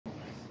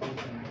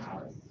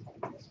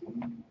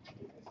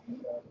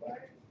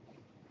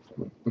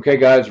Okay,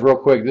 guys, real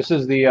quick. This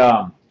is the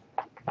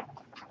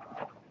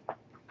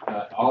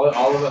all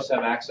of us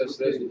have access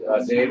to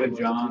this. David,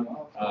 John.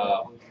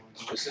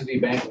 This is the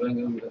Bank of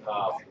England.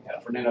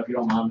 Fernando, if you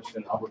don't mind, I'm just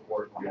going to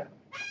record it for you.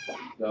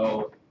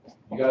 So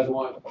you guys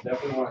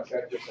definitely want to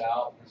check this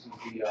out. This is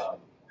the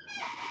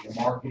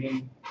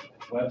marketing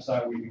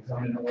website where you can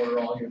come in and order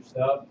all your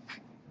stuff.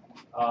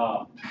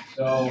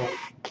 So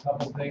a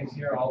couple things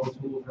here. All the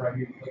tools right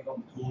here. You click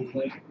on the tools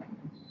link.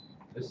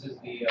 This is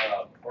the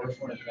first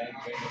one is Bank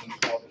of England. It's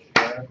called the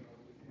Share.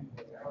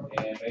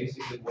 And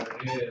basically what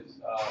it is,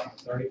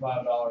 $35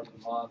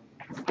 a month.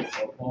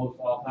 We'll post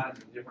all kinds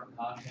of different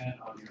content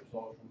on your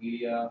social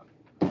media,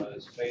 whether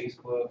it's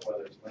Facebook,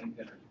 whether it's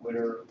LinkedIn or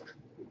Twitter.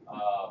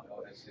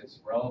 It's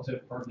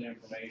relative pertinent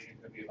information.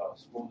 It could be about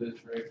school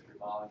districts, your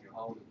mom, your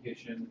home, the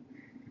kitchen.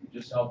 It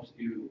just helps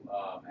to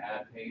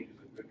add pages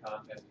of good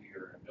content to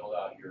and build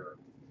out your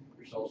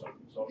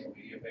social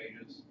media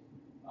pages.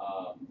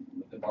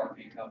 The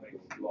marketing company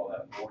will do all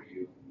that for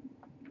you.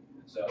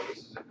 So this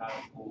is a kind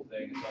of cool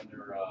thing. It's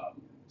under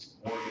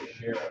Mortgage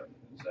Sheriff.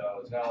 So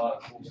it's got a lot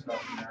of cool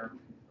stuff in there.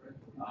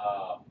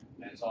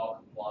 And it's all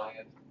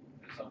compliant.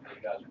 It's something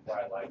you guys would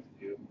probably like to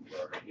do.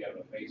 Or if you have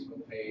a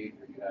Facebook page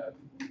or you have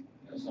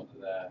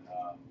something that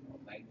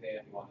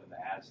LinkedIn, you want them to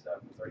add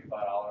stuff for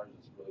 $35.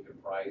 It's a really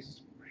good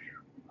price.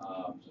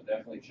 So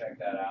definitely check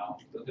that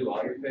out. They'll do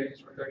all your pages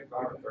for $35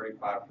 or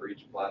 $35 for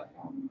each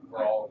platform?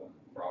 For all of them.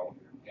 For all of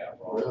them. Yeah,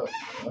 for all of them.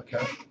 Really?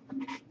 Okay.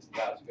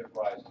 Yeah, it's a good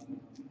price.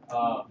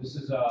 This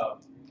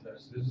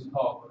is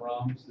called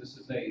Crumbs. This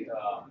is a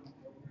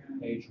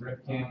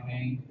drip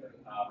campaign.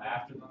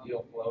 After the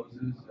deal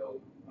closes,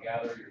 they'll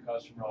gather your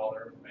customer all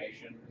their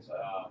information.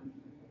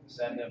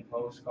 Send them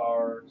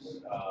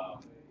postcards,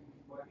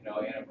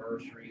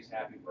 anniversaries,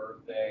 happy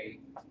birthday.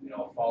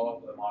 Follow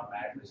up with them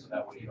automatically, so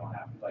that way you don't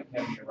have to, like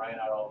Kevin, you're writing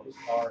out all those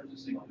cards.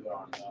 This thing will do it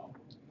on its own.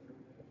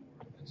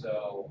 And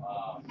so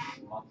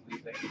monthly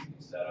thing you can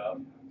set up.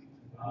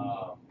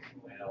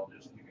 And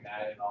you can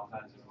add in all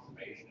kinds of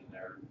information in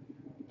there.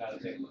 Kind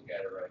of take a look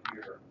at it right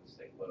here. Let's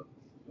take a look.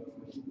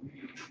 Let's see.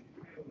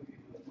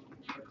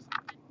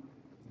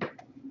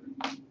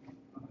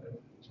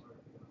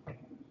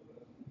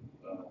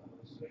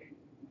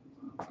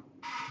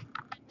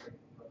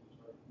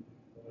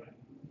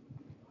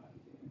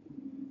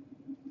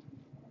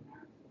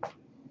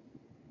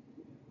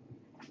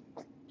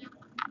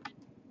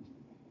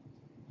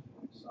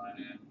 Sign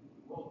in.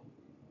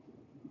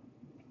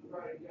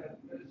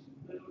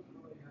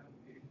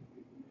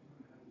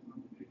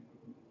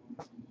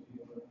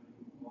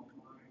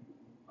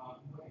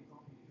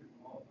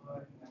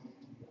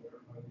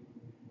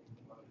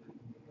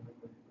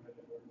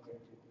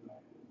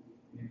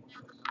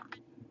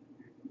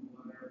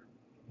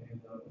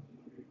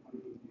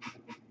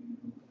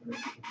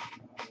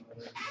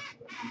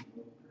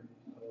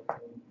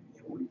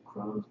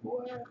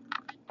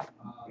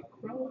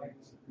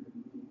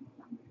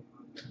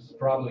 This is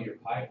probably your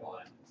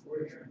pipeline.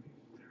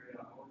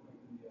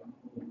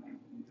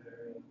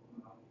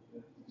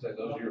 So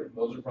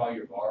those are probably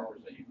your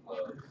borrowers that you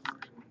close.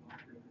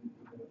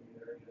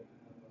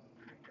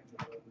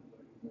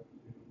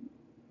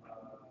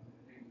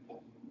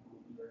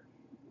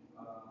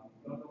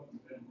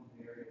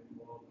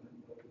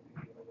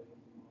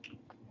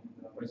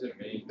 What does it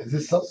mean? Is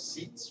this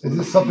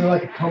something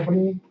like a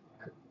company?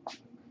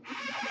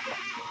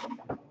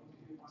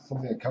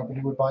 Something a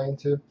company would buy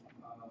into?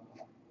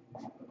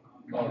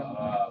 The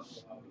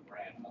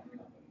brand.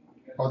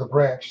 Oh, the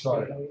branch.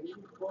 Sorry.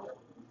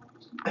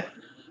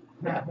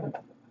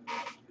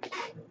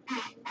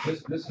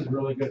 This is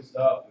really good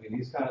stuff. I mean,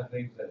 these kind of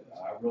things that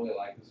I really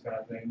like this kind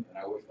of thing, and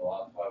I wish the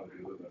Lot Supply would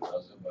do it, but it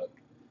doesn't. But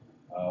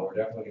we're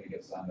definitely going to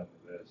get signed up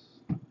for this.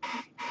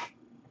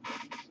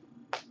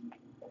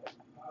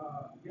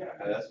 Yeah,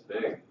 that's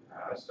big.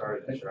 I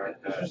started to try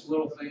It's just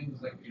little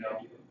things like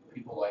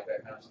people like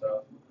that kind of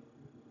stuff,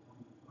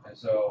 and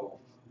so.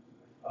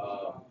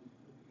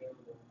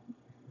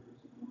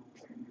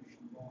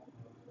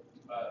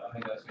 I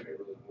think that's gonna be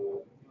really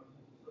cool.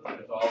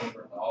 There's all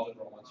different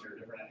ones here,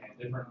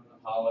 different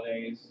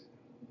holidays.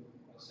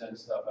 Send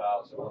stuff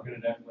out, so we're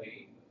gonna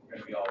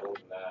be all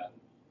over that.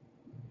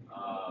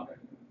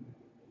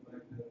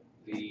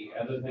 The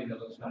other thing that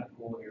looks kind of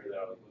cool here that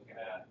I was looking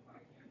at,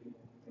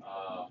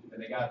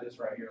 and they got this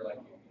right here, like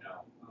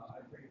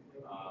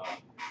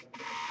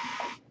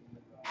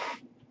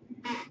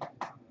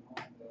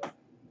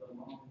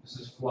this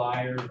is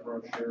flyers,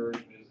 brochures,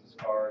 business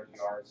cards,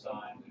 yard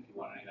signs. If you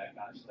want any of that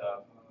kind of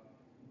stuff,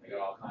 they got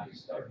all kinds of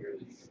stuff here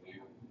that you can do.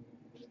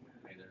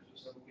 I mean, there's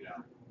just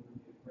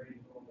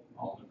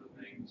all different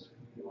things.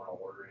 If you want to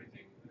order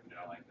anything,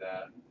 like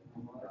that.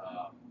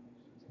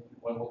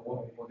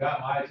 What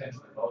got my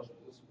attention the most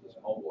was this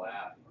mobile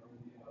app.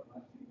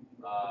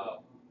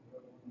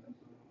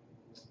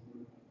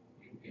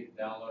 You can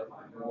download it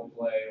from Google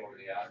Play or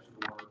the App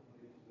Store,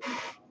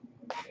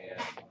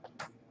 and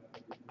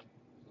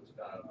it's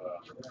kind of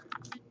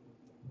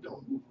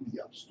Don't move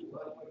the App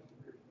Store.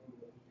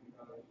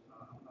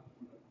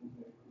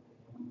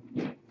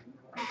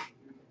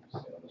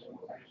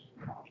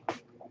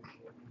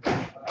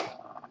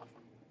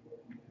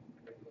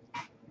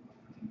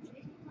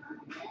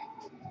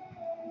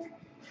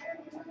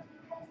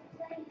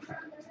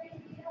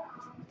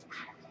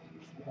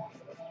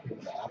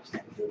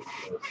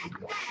 with the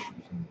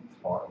realtors and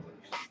borrowers.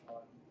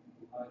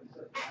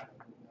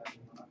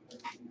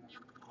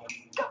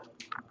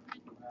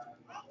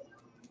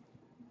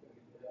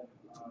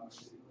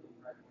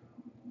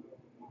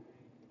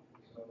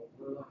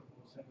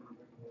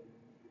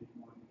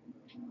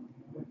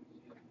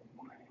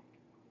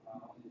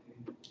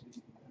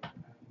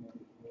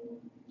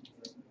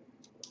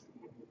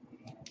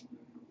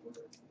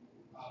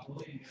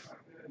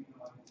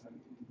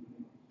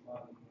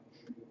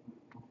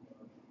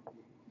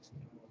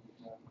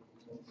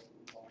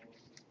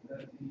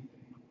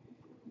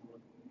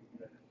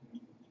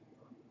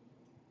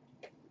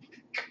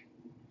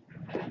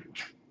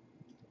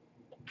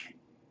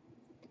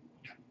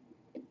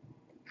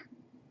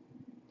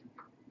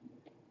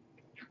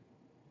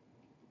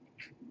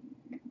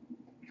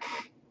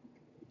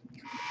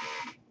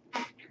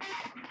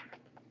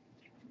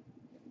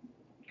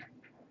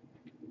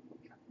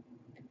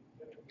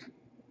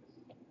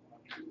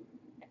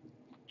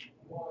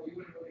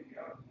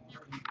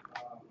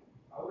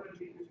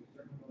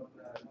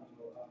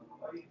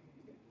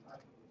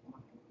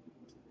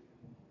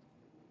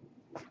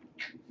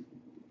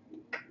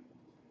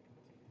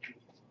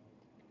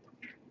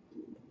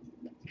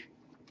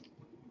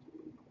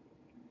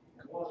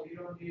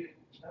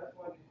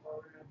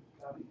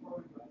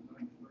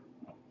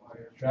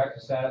 Track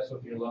the status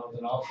of your loans,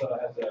 and also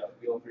has a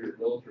feel for your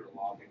realtor to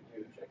log in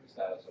too, check the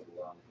status of the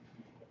loan.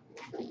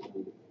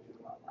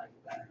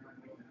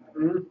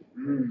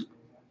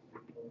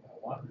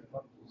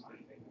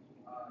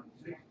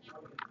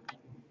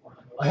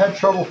 I had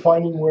trouble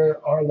finding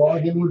where our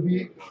login would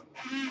be.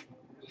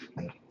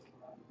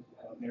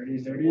 There it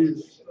is, there it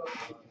is.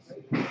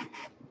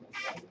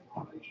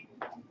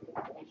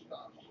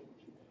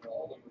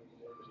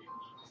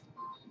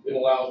 It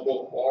allows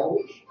both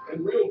borrowers and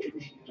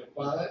realtors to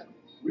find,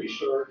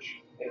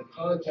 research, and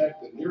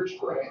contact the nearest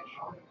branch,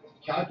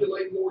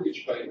 calculate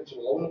mortgage payments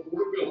and loan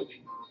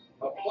affordability,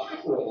 apply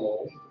for a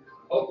loan,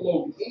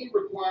 upload any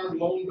required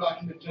loan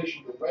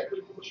documentation directly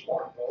from a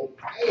smartphone,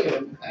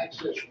 and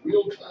access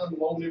real-time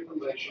loan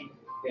information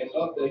and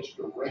updates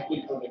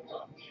directly from the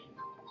company.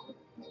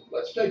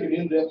 Let's take an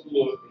in-depth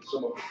look at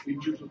some of the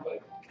features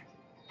available.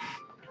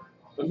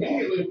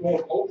 Immediately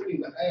upon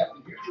opening the app,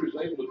 the user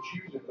is able to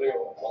choose if they are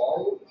a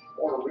borrower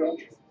or a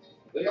realtor.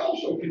 They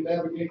also can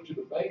navigate to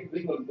the Bank of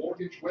England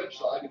mortgage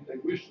website if they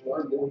wish to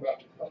learn more about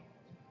the company.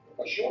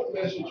 A short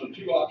message and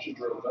two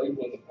options are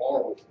available in the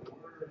borrower portal,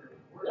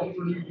 one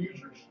for new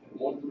users and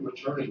one for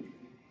returning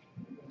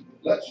users.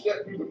 Let's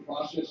step through the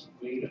process of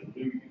being a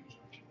new user.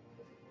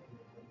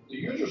 The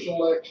user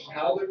selects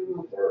how they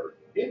will refer.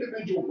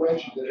 Individual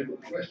branches that have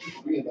requested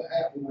to be in the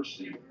app will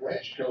receive a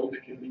branch code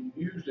that can be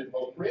used in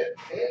both print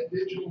and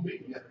digital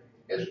media,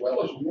 as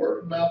well as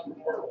word-of-mouth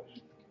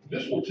referrals.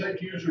 This will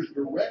take users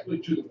directly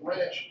to the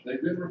branch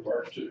they've been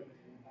referred to.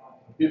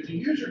 If the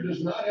user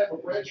does not have a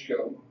branch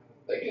code,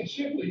 they can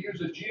simply use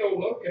the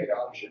geolocate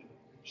option,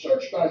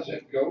 search by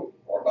zip code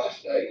or by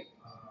state.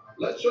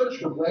 Let's search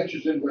for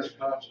branches in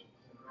Wisconsin.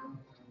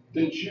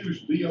 Then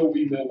choose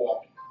BOE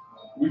Milwaukee.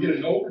 We get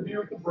an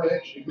overview of the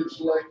branch and can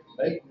select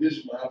Make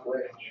This My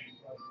Branch.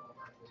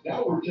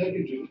 Now we're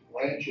taken to the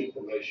Branch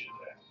Information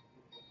tab.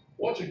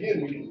 Once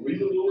again, we can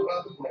read a little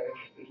about the branch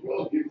as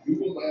well as give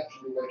Google Maps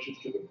directions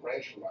to the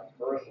branch from our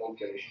current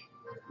location.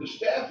 The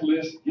staff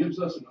list gives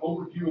us an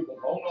overview of the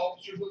loan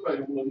officers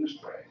available in this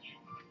branch.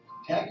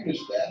 Tapping a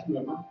staff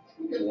member,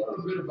 we can learn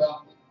a bit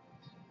about them.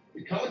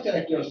 The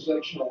Contact Us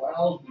section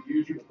allows the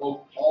user to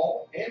both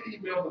call and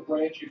email the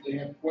branch if they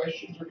have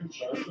questions or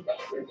concerns about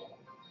their loan.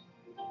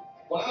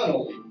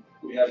 Finally,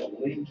 we have a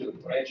link to the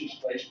branch's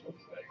Facebook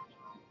page.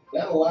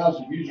 That allows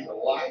the user to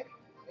like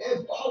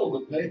and follow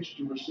the page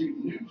to receive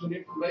news and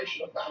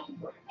information about the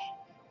branch.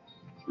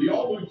 The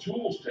All New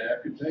Tools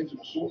tab contains an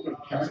assortment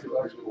of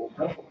calculators that will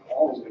help a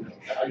borrower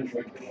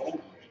evaluate their loan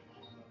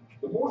options.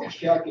 The mortgage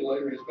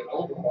calculator has been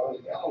overhauled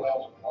and now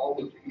allows a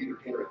borrower to either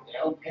enter a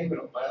down payment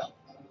amount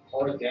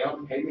or a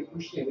down payment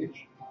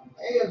percentage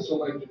and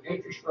select an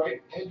interest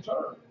rate and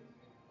term.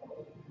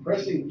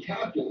 Pressing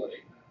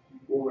Calculate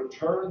will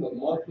return the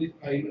monthly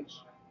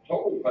payments,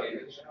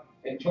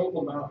 and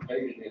total amount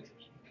paid in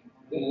interest.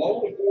 The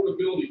loan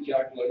affordability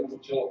calculator will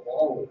tell a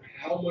borrower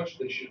how much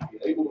they should be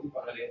able to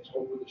finance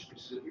over the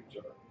specific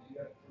term.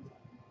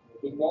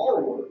 The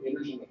borrower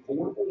enters an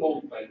affordable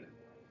loan payment,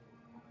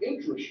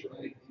 interest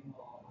rate,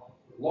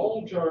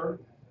 loan term,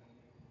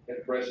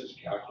 and presses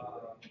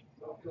Calculate.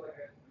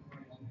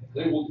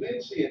 They will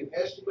then see an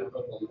estimate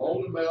of the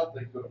loan amount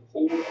they could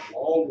afford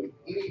along with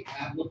any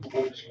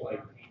applicable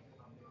disclaimers.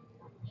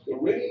 The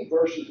renting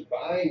versus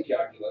buying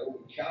calculator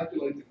will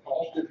calculate the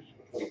cost difference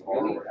between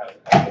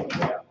renting and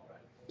buying.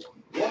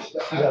 Once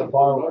the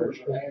applicable numbers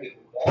are added,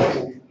 the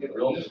borrower will get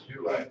a list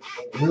too, right?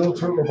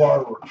 Realtor or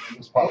borrower in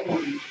this They pop-up.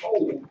 will be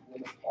told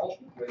when the cost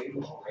of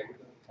renting is greater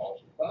than the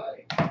cost of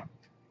buying.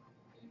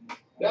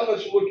 Now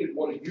let's look at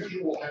what a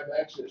user will have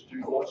access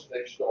to once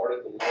they've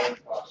started the loan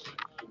process.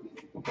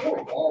 Before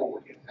a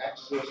borrower can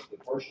access the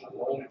personal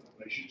loan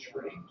information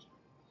screens,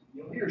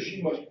 he or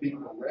she must be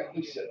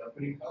correctly set up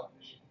and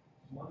accomplished.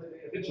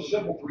 It's a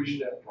simple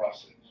three-step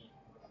process.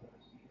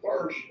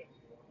 First,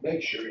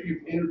 make sure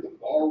you've entered the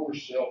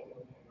borrower's cell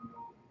phone.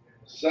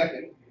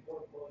 Second,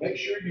 make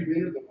sure you've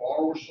entered the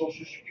borrower's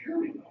social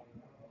security number.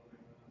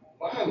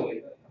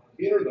 Finally,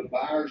 enter the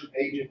buyer's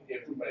agent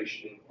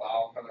information in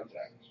file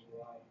contacts.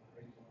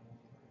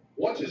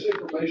 Once this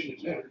information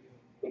is entered,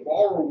 the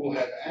borrower will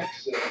have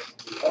access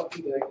to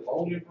up-to-date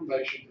loan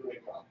information through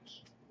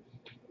Encompass.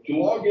 To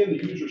log in,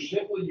 the user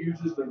simply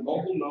uses their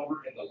mobile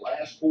number and the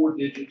last 4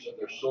 digits of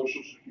their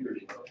social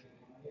security number.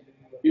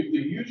 If the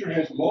user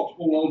has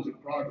multiple loans in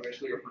progress,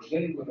 they are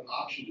presented with an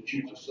option to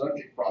choose a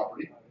subject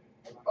property.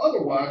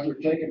 Otherwise, they're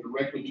taken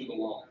directly to the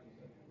loan.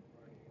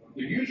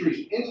 The user is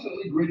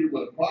instantly greeted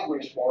with a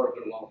progress bar of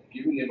their loan,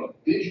 giving them a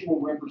visual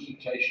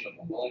representation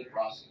of the loan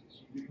process.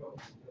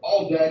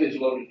 All data is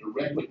loaded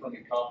directly from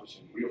Encompass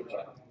in real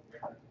time.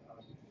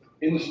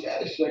 In the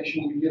status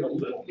section, we get a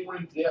little more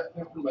in-depth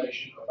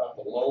information about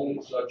the loan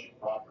and subject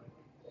property.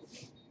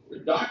 The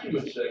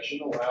document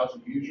section allows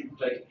the user to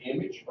take an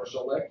image or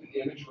select an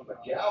image from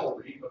a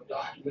gallery of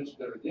documents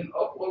that are then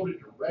uploaded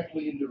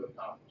directly into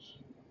Encompass.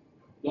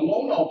 The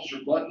loan officer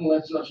button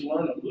lets us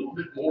learn a little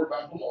bit more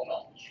about the loan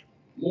officer.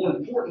 More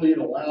importantly, it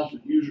allows the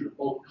user to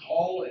both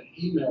call and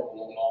email the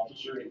loan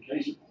officer in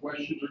case of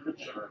questions or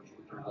concerns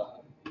with their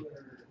loan.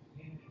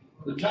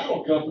 The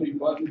title company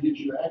button gives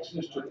you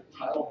access to the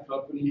title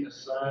company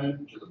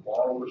assigned to the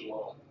borrower's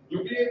loan.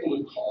 You'll be able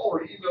to call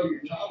or email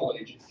your title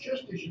agent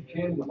just as you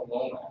can with a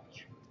loan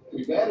officer.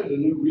 We've added a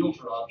new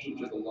realtor option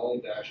to the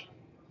loan dashboard.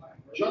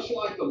 Just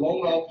like the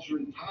loan officer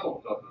and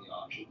title company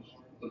options,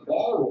 the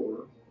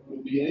borrower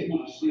will be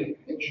able to see a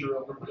picture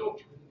of the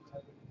realtor,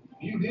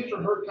 view his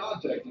or her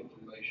contact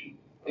information,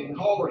 and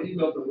call or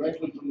email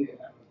directly from the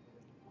app.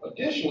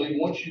 Additionally,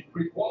 once you've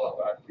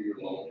pre-qualified for your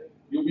loan,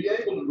 you'll be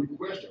able to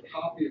request a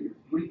copy of your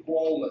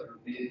pre-qual letter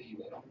via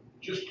email.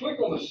 Just click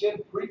on the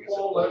Send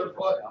Pre-Qual Letter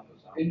button,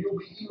 and you'll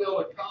be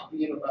emailed a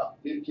copy in about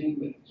 15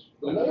 minutes.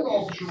 The loan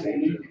officer will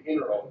need to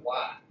enter a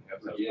Y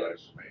for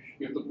yes.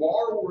 If the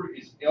borrower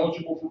is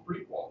eligible for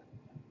pre-qual,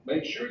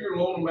 make sure your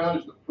loan amount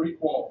is the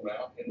pre-qual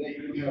amount, and that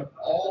you have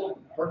all of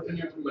the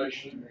pertinent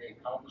information in your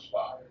Encompass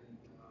file,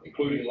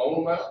 including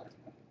loan amount,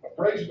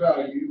 appraised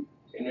value,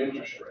 and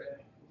interest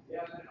rate.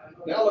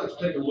 Now let's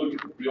take a look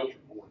at the realtor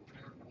portal.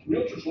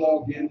 Realtors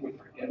log in with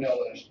their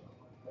NMLS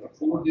and a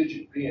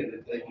 4-digit PIN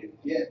that they can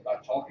get by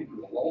talking to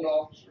a loan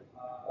officer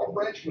or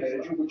branch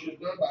manager, which is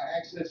done by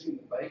accessing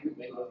the Bank of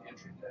England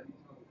intranet.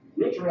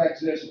 Realtor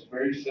access is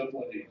very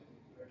simple and easy.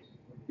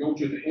 Go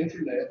to the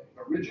intranet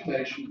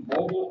origination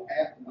mobile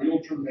app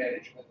realtor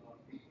management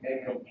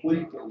and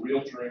complete the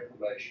realtor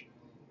information.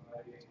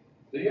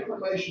 The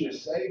information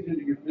is saved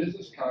into your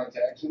business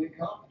contacts in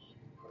Encompass.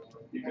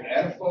 You can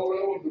add a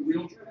photo of the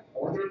realtor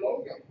or their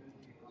logo,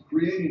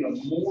 creating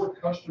a more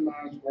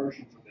customized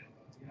version for them.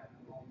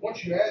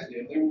 Once you add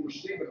them, they will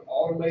receive an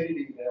automated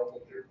email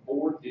with their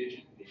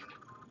 4-digit PIN.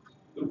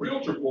 The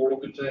realtor portal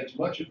contains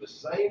much of the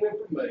same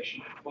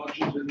information and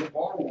functions as the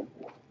borrower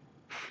portal,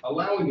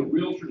 allowing the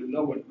realtor to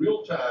know in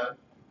real time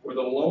where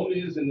the loan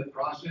is in the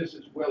process,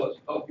 as well as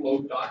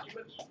upload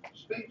documents,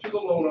 speak to the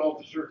loan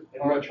officer,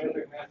 and much more.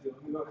 The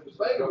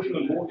Bank of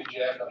England Mortgage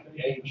app is a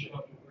game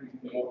changer.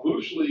 It will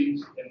boost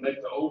leads and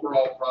make the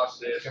overall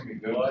process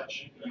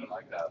much easier.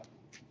 Like that.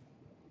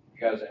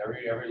 You guys,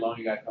 every loan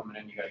you got coming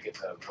in, you got to get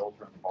the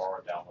realtor and the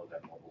borrower to download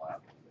that mobile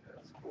app.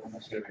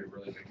 It's going to be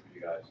really big for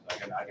you guys.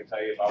 I can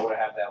tell you, if I would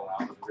have had that when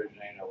I was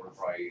originating, I would have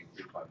probably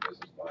increased my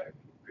business by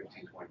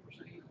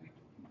 15–20% easily.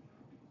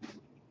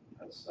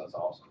 That's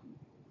awesome.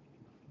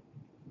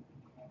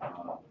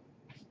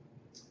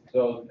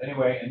 So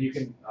anyway, and you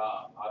can,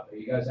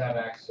 you guys have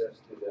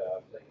access to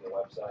the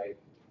website.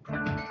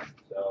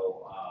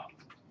 So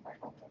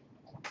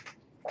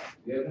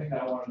the other thing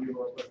that I want to do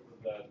real quick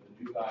for the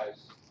new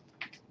guys.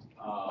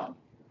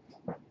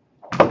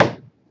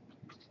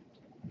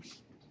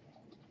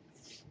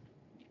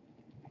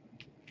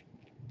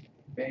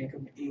 Bank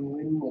of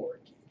England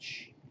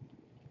Mortgage.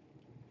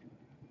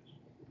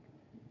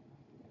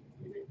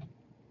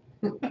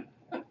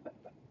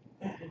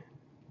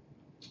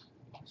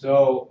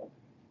 So,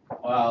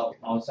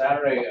 on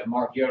Saturday,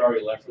 Mark, you had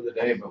already left for the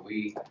day, but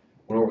we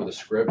went over the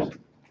script.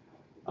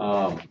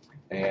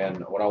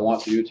 And what I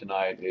want to do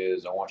tonight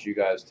is I want you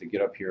guys to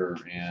get up here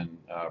and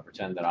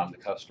pretend that I'm the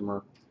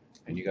customer,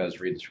 and you guys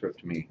read the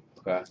script to me,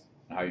 okay?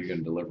 And how you're going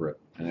to deliver it.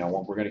 And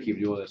we're going to keep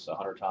doing this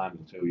 100 times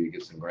until it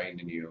gets ingrained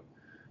in you,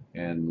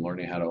 and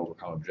learning how to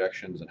overcome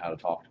objections and how to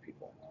talk to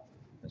people.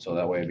 And so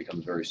that way it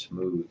becomes very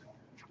smooth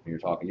when you're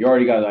talking. You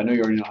already got, I know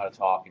you already know how to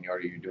talk, and you're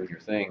doing your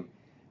thing.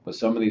 But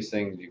some of these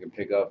things you can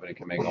pick up, and it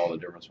can make all the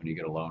difference when you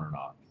get a loan or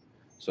not.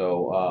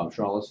 So,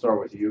 Sean, let's start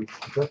with you.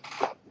 Okay.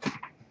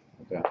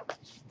 Okay.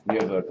 You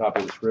have a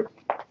copy of the script?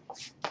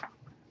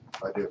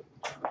 I do.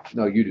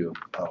 No, you do.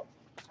 Oh.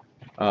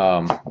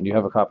 You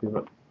have a copy of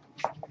it?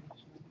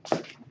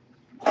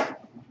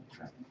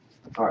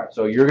 All right.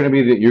 So you're gonna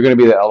be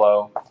the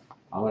LO.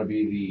 I'm gonna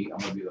be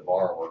the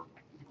borrower.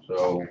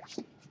 So,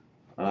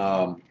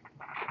 all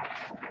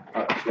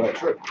right, go ahead,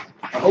 sure.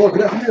 Hello,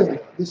 good afternoon.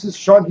 This is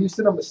Sean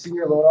Houston. I'm a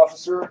senior loan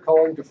officer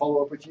calling to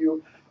follow up with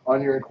you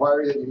on your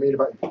inquiry that you made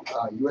about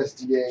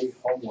USDA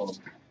home loan.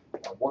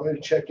 I wanted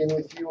to check in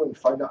with you and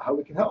find out how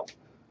we can help.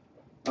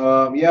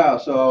 Yeah,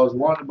 so I was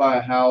wanting to buy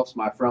a house.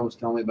 My friend was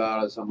telling me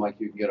about it. Something like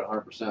you can get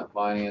 100%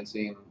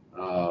 financing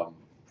for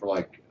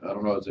like, I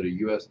don't know, is it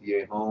a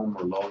USDA home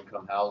or low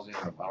income housing?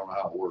 Or I don't know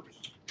how it works.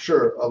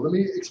 Sure. Let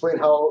me explain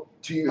to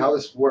you how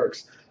this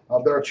works.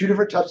 There are two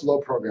different types of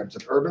loan programs,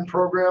 an urban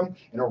program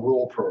and a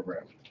rural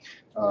program.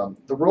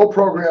 The rural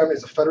program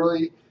is a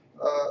federally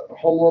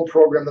home loan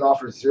program that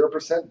offers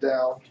 0%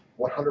 down,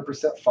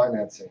 100%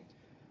 financing.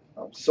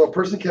 So a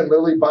person can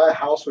literally buy a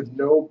house with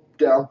no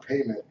down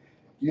payment.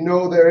 You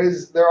know,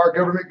 there are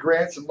government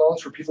grants and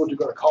loans for people to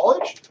go to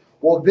college.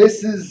 Well,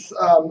 this is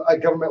a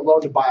government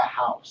loan to buy a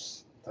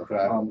house.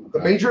 Okay. The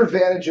major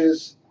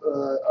advantages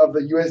of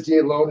the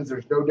USDA loan is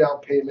there's no down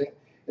payment.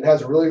 It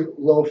has a really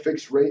low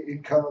fixed rate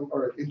income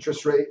or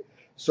interest rate,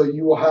 so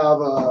you will have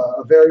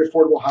a very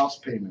affordable house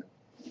payment.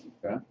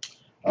 Okay.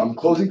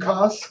 Closing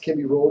costs can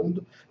be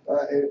rolled.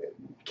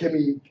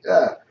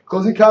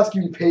 Closing costs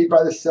can be paid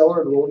by the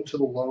seller and rolled into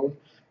the loan.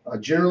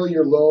 Generally,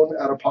 your loan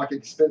out-of-pocket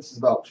expense is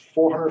about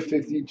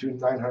 $450 to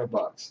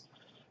 $900.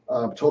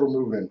 Total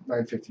move-in,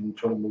 $950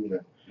 total move-in.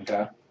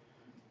 Okay.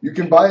 You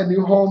can buy a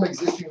new home,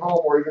 existing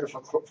home, or even a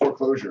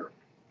foreclosure.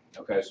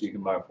 Okay, so you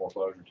can buy a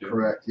foreclosure too.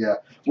 Correct. Yeah.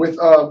 With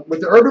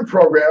the urban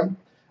program,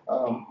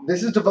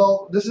 this is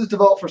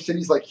developed for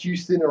cities like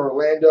Houston or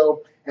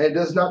Orlando, and it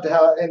does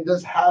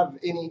have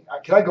any.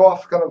 Can I go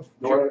off kind of?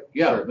 Sure.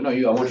 Yeah. Sure. No,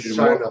 I want you to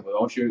Sorry. move. I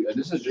want you.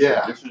 This is just.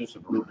 Yeah. This is just a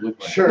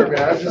blueprint. Sure,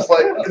 man. I was just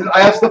like,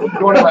 I have stuff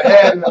going in my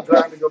head, and I'm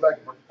trying to go back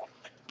and forth.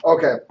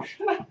 Okay.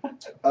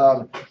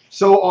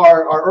 So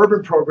our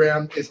urban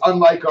program is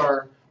unlike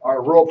our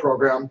rural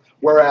program,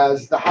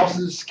 whereas the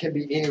houses can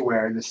be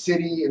anywhere in the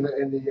city, in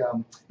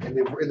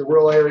the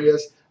rural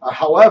areas.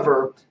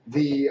 However,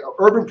 the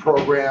urban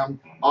program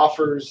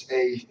offers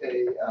a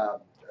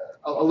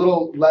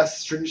little less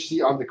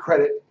stringency on the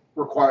credit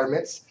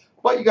requirements,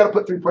 but you got to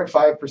put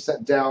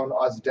 3.5% down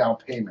as a down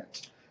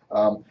payment.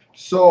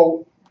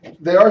 So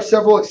there are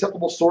several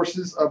acceptable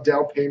sources of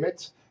down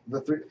payment.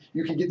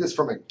 You can get this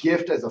from a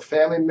gift as a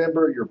family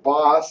member, your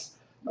boss,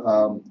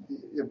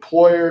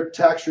 employer,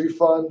 tax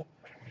refund,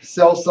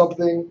 sell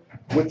something.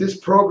 With this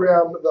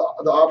program,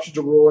 the option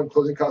to roll and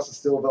closing costs is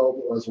still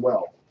available as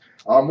well.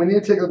 We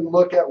need to take a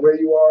look at where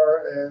you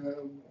are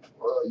and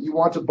you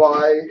want to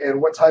buy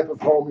and what type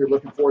of home you're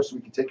looking for, so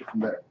we can take it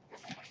from there.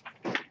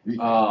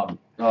 No,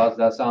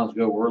 that sounds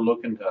good. We're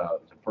looking to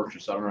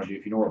purchase. I don't know if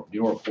you know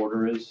where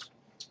Porter is.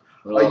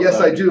 Yes,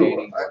 I do.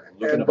 We're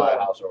looking to buy a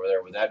house over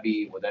there. Would that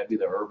be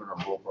the urban or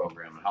rural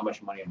program? And how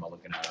much money am I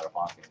looking at out of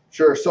pocket?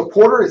 Sure. So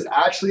Porter is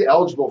actually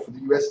eligible for the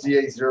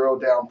USDA Zero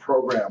Down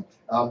program.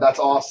 That's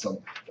awesome.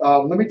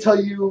 Let me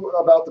tell you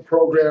about the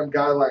program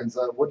guidelines.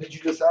 What did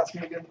you just ask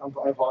me again?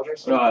 I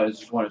apologize. No, I was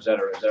just wondering, is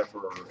that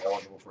for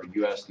eligible for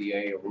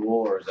USDA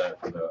rural, or is that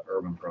for the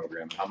urban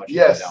program? How much?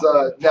 Yes.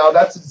 Now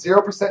that's a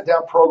 0%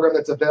 down program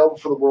that's available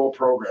for the rural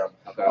program.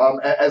 Okay.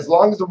 As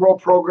long as the rural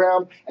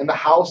program and the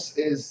house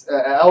is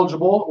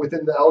eligible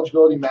within the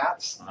eligibility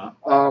maps,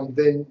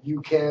 then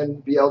you can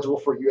be eligible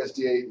for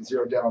USDA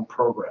Zero Down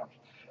program.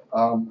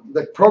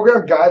 The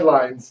program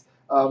guidelines,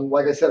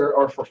 like I said,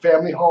 are for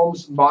family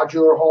homes,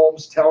 modular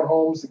homes,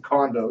 townhomes, and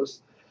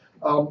condos.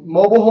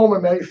 Mobile home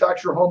and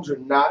manufactured homes are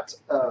not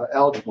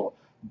eligible,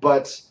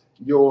 but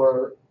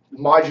your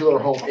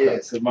modular home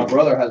is. Because my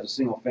brother has a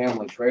single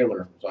family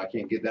trailer, so I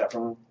can't get that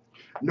from him.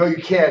 No, you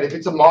can't. If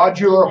it's a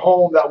modular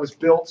home that was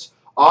built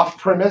off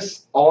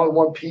premise, all in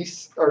one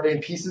piece or in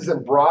pieces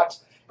and brought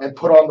and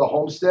put on the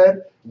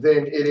homestead,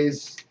 then it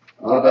is.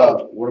 What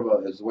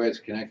about is the way it's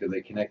connected?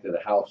 They connected a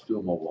house to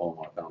a mobile home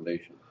on a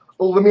foundation.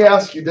 Well, let me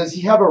ask you: does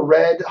he have a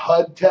red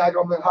HUD tag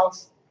on the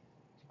house?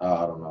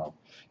 I don't know.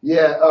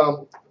 Yeah,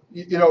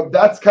 you know,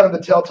 that's kind of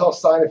the telltale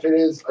sign if it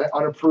is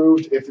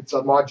unapproved, if it's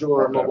a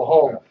modular or mobile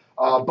home.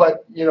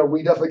 But you know,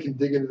 we definitely can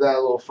dig into that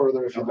a little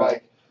further if you'd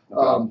like.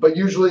 But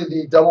usually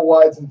the double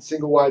wides and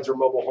single wides are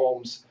mobile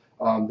homes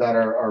that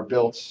are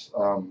built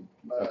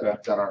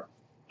that are.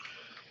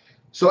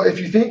 So if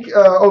you think,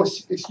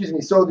 excuse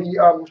me. So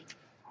the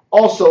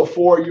also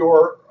for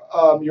your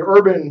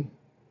urban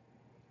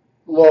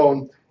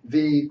loan,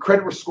 the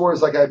credit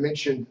scores, like I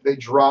mentioned, they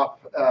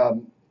drop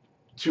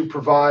to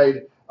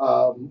provide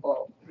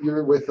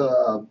you're with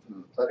an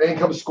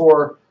income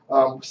score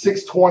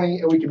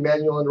 620, and we can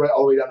manual underwrite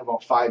all the way down to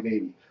about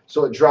 580.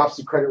 So it drops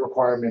the credit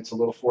requirements a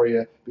little for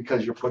you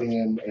because you're putting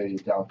in a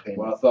down payment.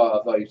 Well, I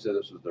thought you said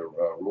this was the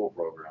rural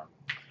program.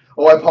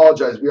 Oh, I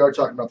apologize. We are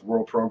talking about the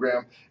rural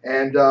program,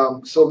 and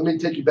so let me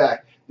take you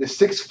back. The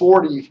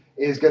 640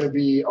 is going to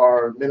be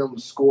our minimum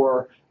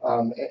score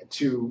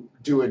to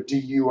do a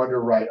DU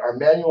underwrite. Our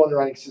manual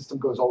underwriting system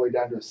goes all the way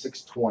down to a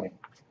 620.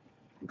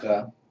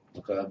 Okay.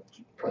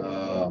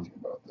 All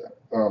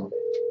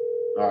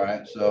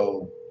right.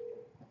 So,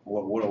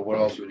 what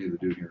else do we need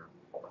to do here?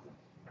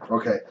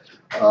 Okay.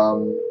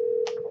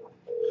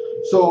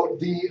 So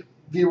the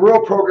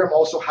rural program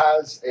also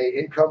has a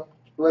income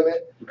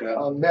limit. Okay.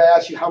 May I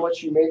ask you how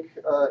much you make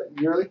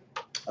yearly?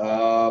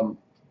 I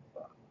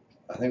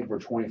think for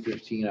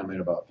 2015, I made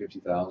about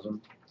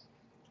 50,000.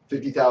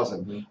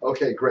 50,000. Mm-hmm.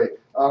 Okay, great.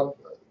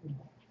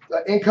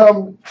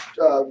 Income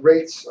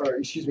rates, or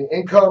excuse me,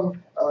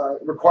 income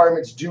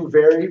requirements do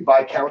vary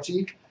by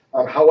county.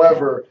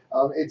 However,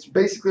 it's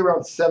basically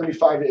around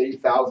 75 to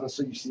 80,000,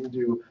 so you seem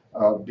to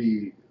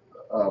be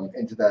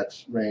into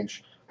that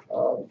range.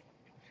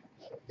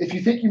 If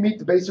you think you meet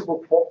the basic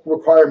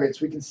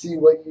requirements, we can see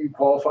what you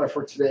qualify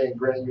for today and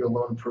grant you a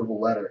loan approval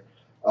letter.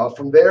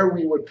 From there,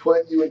 we would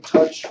put you in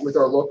touch with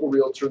our local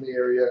realtor in the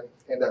area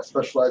and that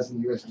specializes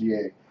in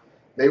USDA.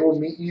 They will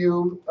meet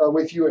you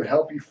with you and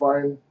help you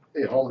find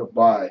a home to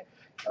buy.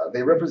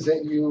 They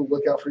represent you,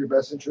 look out for your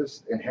best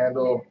interests, and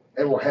will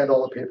handle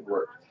all the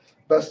paperwork.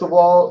 Best of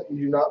all,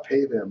 you do not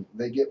pay them;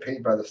 they get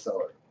paid by the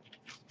seller.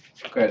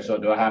 Okay, so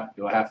do I have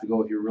to go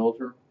with your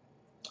realtor?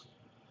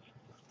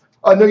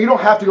 No, you don't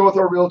have to go with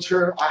our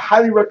realtor. I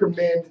highly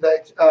recommend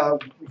that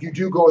you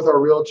do go with our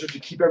realtor to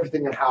keep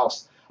everything in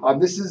house.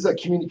 This is a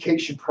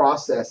communication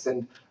process,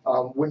 and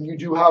when you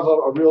do have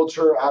a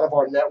realtor out of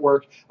our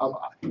network,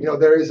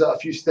 there is a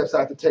few steps I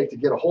have to take to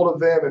get a hold of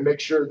them and make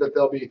sure that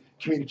they'll be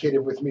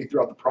communicating with me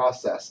throughout the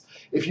process.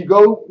 If you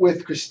go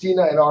with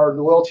Christina and our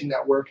loyalty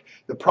network,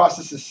 the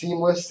process is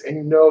seamless, and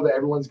you know that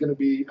everyone's going to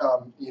be,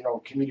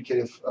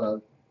 communicative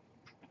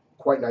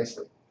quite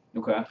nicely.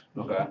 Okay.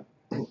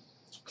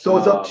 So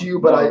it's up to you,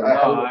 but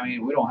I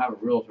mean, we don't have a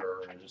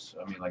realtor.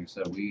 Like I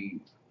said,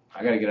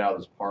 I got to get out of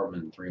this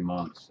apartment in 3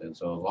 months, and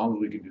so as long as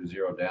we can do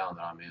 0 down,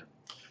 then I'm in.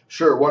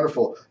 Sure,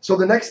 wonderful. So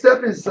the next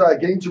step is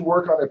getting to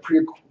work on a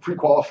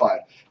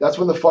pre-qualified. That's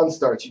when the fun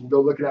starts. You can go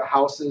looking at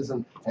houses,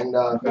 and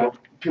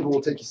people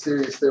will take you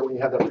serious there when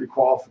you have that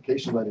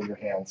pre-qualification letter in your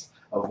hands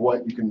of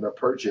what you can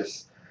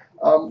purchase.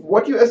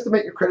 What do you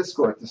estimate your credit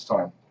score at this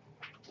time?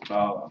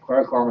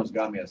 Credit Karma's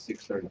got me at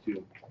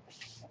 632.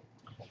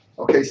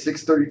 Okay,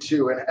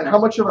 632. And how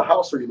much of a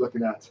house are you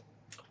looking at?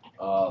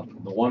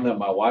 The one that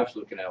my wife's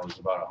looking at was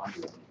about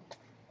 100.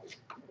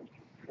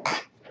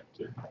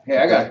 Hey,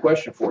 I got a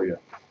question for you.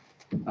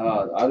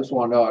 I just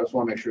want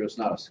to make sure it's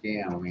not a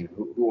scam. I mean,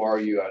 who are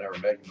you? I never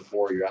met you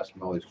before. You're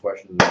asking me all these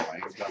questions about my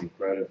income and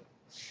credit.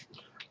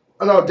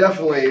 Oh, no,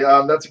 definitely.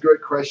 That's a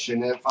great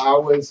question. If I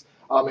was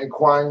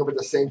inquiring about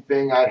the same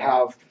thing, I'd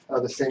have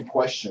the same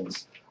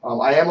questions.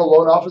 I am a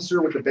loan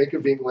officer with the Bank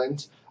of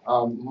England.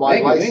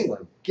 Bank of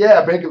England?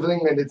 Yeah, Bank of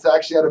England. It's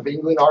actually out of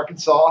England,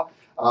 Arkansas.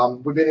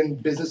 We've been in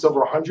business over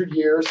 100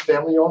 years,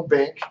 family-owned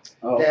bank.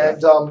 Oh, okay.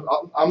 And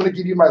I'm going to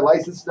give you my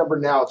license number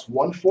now. It's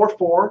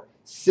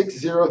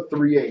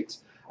 1446038.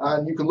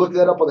 And you can look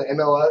that up on the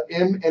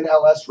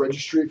NMLS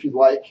registry if you'd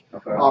like.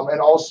 Okay. And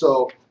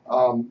also,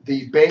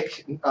 the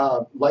bank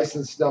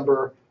license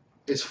number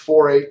is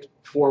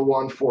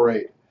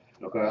 484148.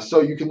 Okay.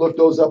 So you can look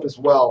those up as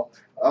well.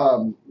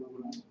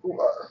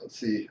 Let's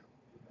see.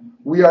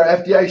 We are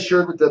FDIC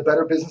insured with the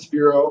Better Business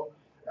Bureau.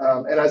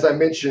 And as I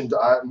mentioned,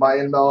 my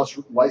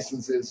NMLS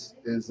license is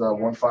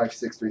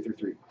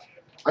 1563333.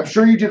 I'm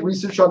sure you did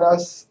research on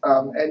us,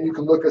 and you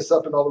can look us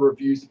up in all the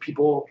reviews, the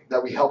people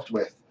that we helped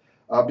with.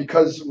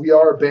 Because we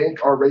are a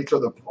bank, our rates are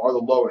the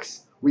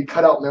lowest. We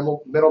cut out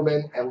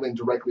middlemen and lend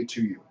directly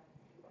to you.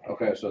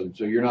 Okay, so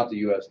you're not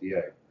the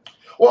USDA.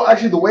 Well,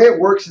 actually, the way it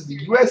works is the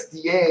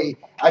USDA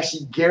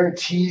actually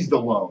guarantees the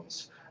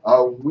loans.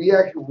 Our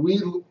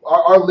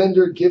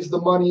lender gives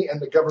the money,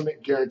 and the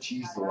government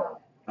guarantees the loan.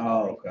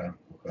 Oh, okay.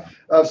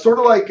 Sort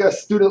of like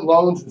student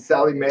loans and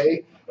Sallie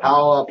Mae,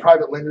 how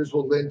private lenders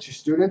will lend to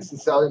students,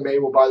 and Sallie Mae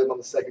will buy them on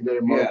the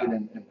secondary market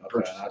and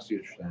purchase. I see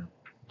what you're saying.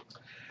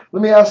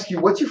 Let me ask you,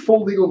 what's your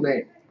full legal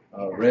name?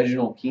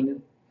 Reginald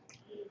Keenan.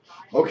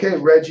 Okay,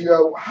 Reggie.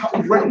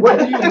 What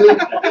do you live?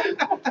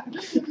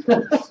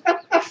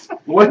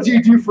 What do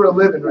you do for a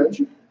living,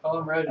 Reggie? Call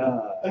him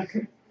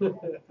Reggie.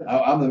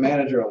 I'm the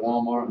manager at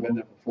Walmart. I've been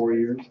there for 4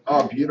 years.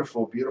 Oh,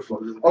 beautiful, beautiful.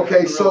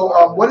 Okay,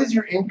 so what is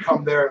your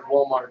income there at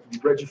Walmart,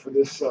 Reggie, for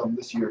this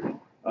year?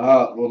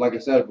 Well, like I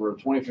said, for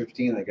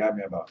 2015, they got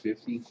me about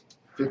 50.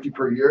 50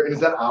 per year, and is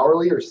that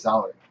hourly or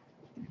salary?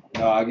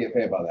 No, I get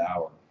paid by the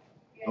hour.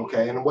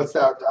 Okay, and what's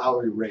that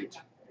hourly rate?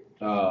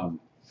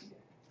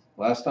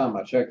 Last time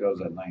I checked, I was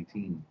at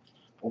 19.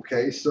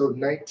 Okay, so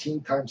 19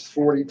 times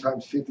 40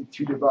 times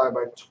 52 divided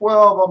by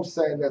 12, I'm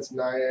saying that's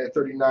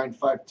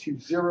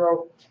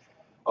 39,520.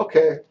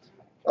 Okay.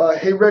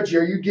 Hey, Reggie,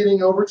 are you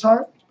getting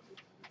overtime?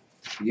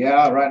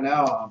 Yeah, right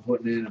now I'm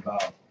putting in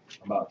about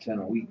 10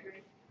 a week.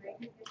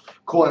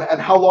 Cool,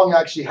 and how long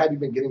actually have you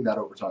been getting that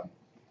overtime?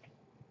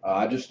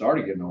 I just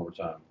started getting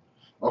overtime.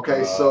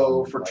 Okay,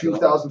 so for like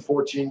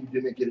 2014, you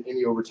didn't get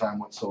any overtime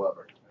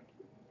whatsoever.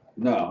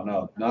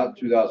 No, not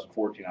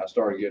 2014. I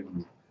started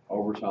getting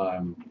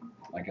overtime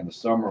like in the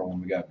summer when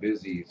we got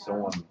busy.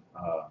 Someone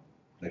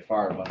they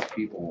fired a bunch of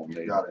people and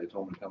they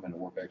told me to come in and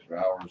work extra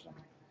hours, and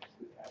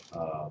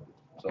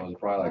so it was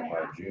probably like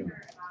by June.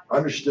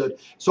 Understood.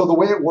 So the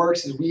way it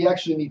works is we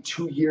actually need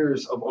 2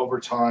 years of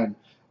overtime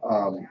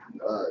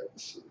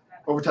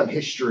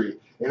history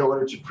in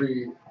order to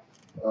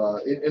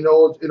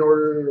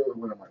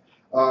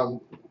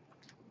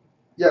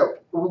Yeah,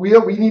 we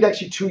need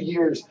actually 2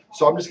 years,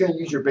 so I'm just gonna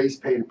use your base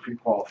pay to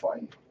pre-qualify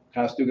you.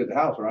 Has to get the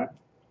house, right?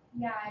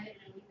 Yeah, I didn't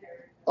know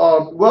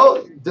either.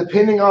 Well,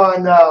 depending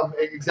on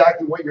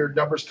exactly what your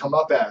numbers come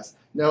up as.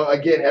 Now,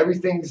 again,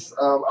 everything's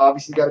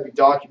obviously got to be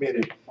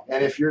documented,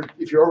 and if your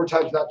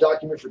overtime's not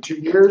documented for 2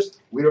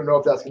 years, we don't know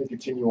if that's going to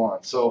continue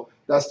on. So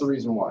that's the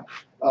reason why.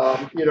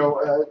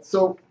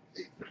 So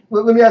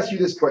let me ask you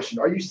this question: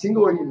 are you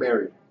single or are you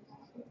married?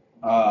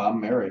 I'm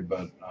married,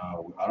 but I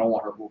don't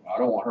want her. I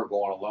don't want her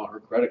going alone.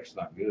 Her credit's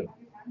not good.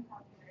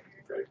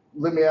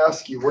 Let me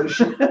ask you: what does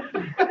she?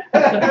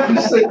 You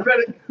said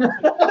credit.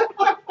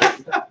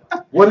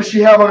 What does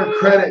she have on her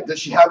credit? Does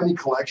she have any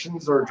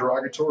collections or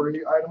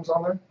derogatory items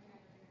on there?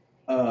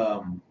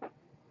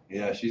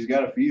 Yeah, she's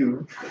got a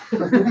few.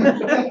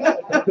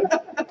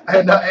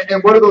 And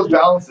what are those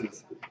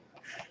balances?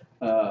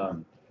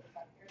 They're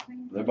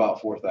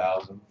about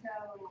 4,000.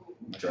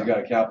 She got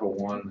a Capital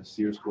One, the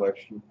Sears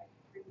collection.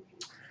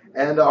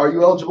 And are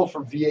you eligible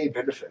for VA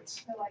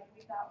benefits?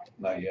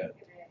 Not yet.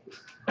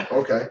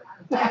 Okay.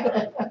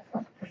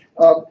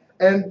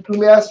 And let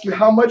me ask you,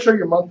 how much are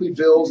your monthly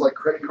bills, like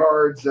credit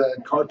cards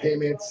and car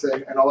payments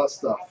and all that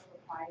stuff?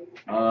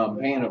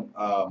 Paying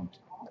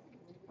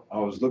I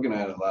was looking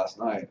at it last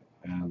night,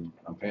 and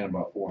I'm paying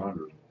about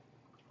 400.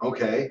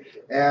 Okay.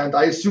 And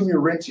I assume you're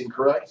renting,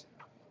 correct?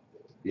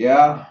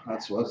 Yeah,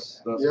 that's Yeah.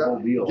 the whole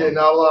deal. Getting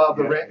out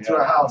the rent to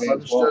a house. paying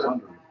Understood.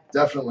 $1,200.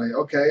 Definitely.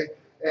 Okay.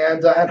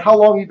 And how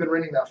long have you been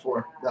renting that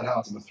for, that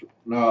house?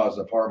 No, it's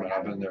an apartment.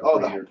 I've been there. Oh,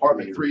 3 the years.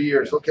 apartment, 3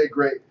 years. Okay,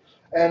 great.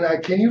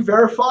 And can you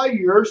verify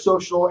your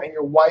social and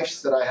your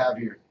wife's that I have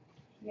here?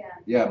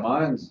 Yeah,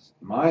 mine's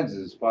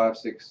is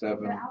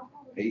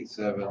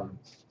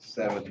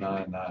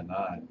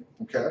 567-877999.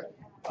 Okay.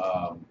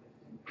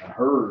 And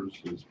hers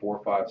is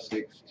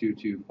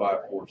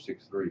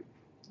 456-225463.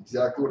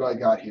 Exactly what I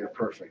got here.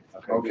 Perfect.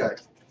 Okay. Okay.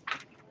 Good.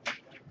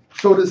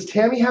 So does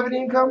Tammy have any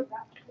income?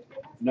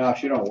 No,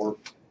 she don't work.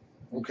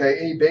 Okay.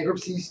 Any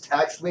bankruptcies,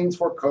 tax liens,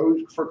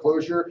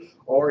 foreclosure,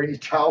 or any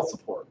child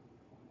support?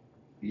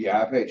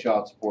 Yeah, I pay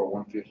child support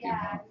 $150 a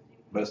month,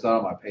 but it's not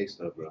on my pay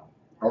stub though.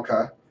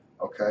 Okay.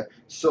 Okay.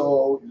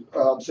 So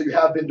so you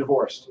have been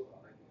divorced?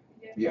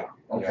 Yeah.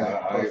 Okay.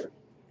 Yeah, Perfect.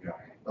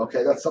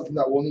 Okay, that's something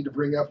that we'll need to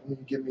bring up when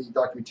you give me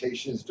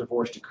documentation is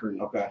divorce decree.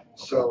 Okay.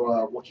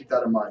 So we'll keep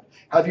that in mind.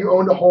 Have you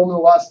owned a home in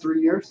the last 3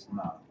 years?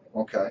 No.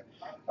 Okay.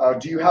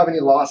 Do you have any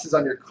losses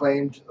on your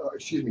claimed,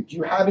 do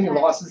you have any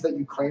losses that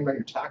you claimed on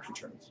your tax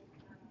returns?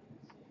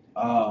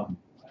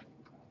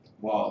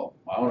 Well,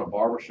 I own a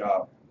barber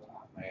shop,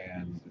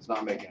 and it's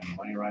not making any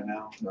money right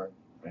now. Right.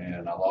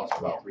 And I lost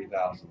about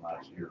 $3,000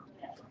 last year.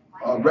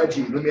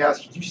 Reggie, let me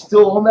ask you, do you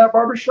still own that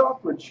barber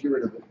shop, or did you get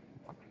rid of it?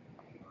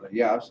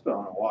 Yeah, I'm still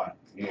on it. Why?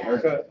 You need a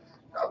haircut?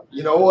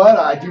 You know what?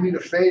 I do need a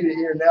fade in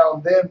here now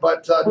and then,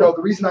 but no,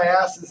 the reason I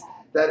asked is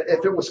that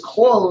if it was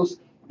closed,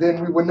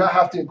 then we would not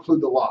have to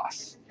include the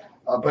loss.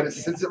 But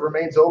since it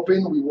remains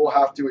open, we will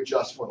have to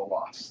adjust for the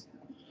loss.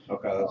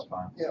 Okay, that's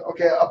fine. Yeah,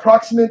 okay.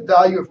 Approximate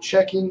value of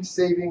checking,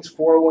 savings,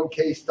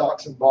 401k,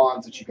 stocks, and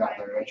bonds that you got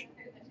there, Reggie?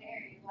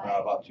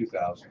 About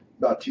 2,000.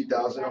 About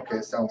 2,000.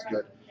 Okay, sounds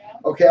good.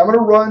 Okay, I'm going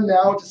to run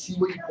now to see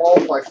what you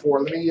qualify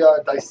for. Let me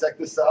dissect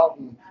this out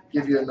and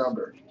give you a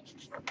number.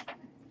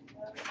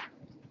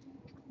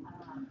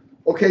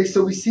 Okay,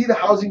 so we see the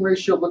housing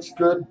ratio looks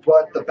good,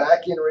 but the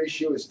back-end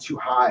ratio is too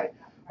high.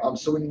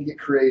 So we need to get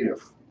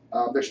creative.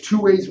 There's 2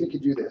 ways we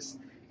could do this.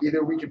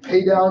 Either we could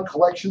pay down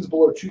collections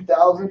below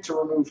 2,000 to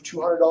remove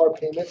 $200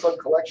 payments on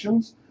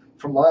collections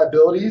from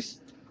liabilities,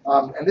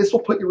 and this will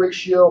put your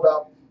ratio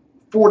about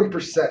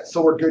 40%.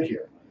 So we're good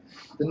here.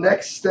 The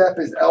next step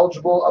is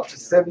eligible up to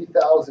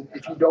 70,000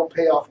 if you don't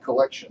pay off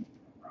collection.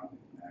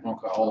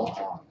 Okay, hold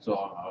on.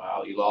 So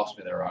you lost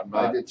me there.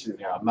 I did too.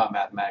 Yeah, I'm not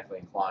mathematically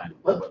inclined.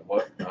 But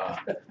what?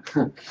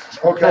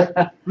 Okay.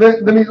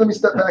 Let me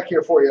step back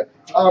here for you.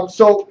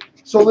 So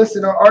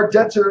listen, our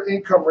debt to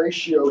income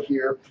ratio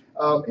here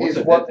is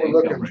what we're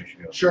looking.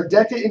 Ratio? Sure,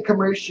 debt to income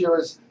ratio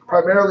is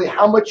primarily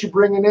how much you're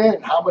bringing in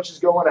and how much is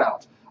going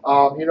out.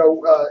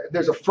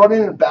 There's a front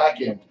end and back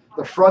end.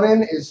 The front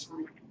end is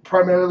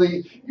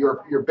primarily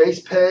your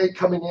base pay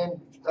coming in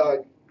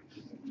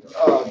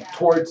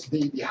towards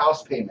the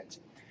house payment.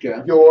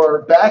 Okay.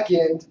 Your back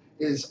end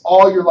is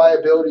all your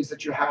liabilities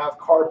that you have,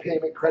 car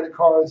payment, credit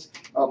cards,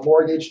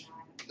 mortgage,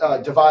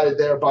 divided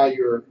there by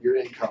your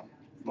income.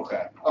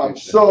 Okay.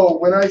 So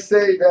when I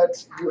say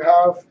that you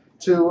have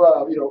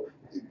to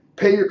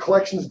pay your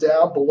collections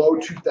down below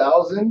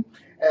 2,000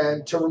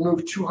 and to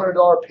remove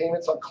 $200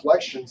 payments on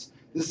collections,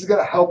 this is going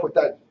to help with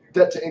that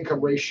debt to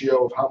income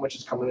ratio of how much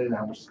is coming in and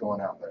how much is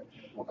going out there.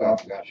 Okay,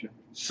 gotcha.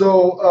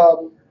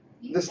 So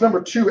this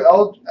number 2,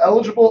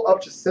 eligible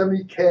up to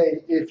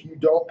 70K if you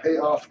don't pay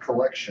off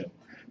collection.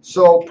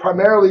 So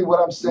primarily what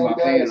I'm saying Am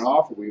I paying is, it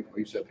off, or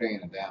you said paying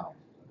it down?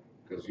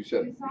 Because you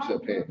said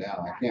pay it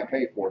down. I can't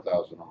pay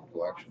 4,000 on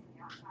collection.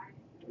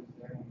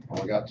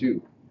 Only got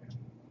 2.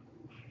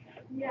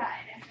 Yeah.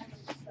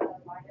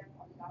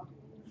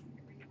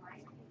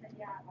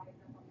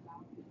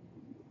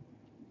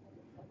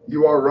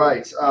 You are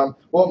right.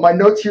 Well, my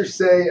notes here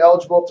say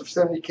eligible up to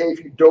 70K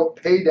if you don't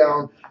pay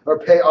down or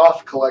pay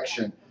off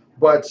collection.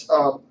 But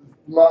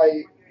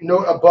my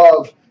note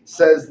above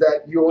says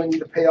that you only need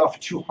to pay off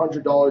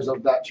 $200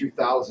 of that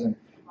 2,000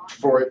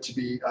 for it to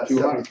be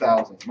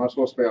 70,000. Am I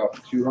supposed to pay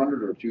off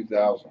 200 or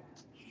 2,000?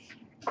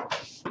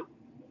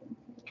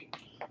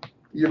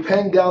 You're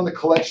paying down the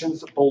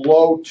collections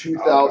below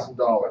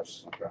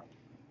 $2,000. Okay.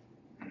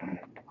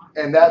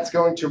 And that's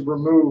going to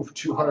remove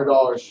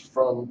 $200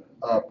 from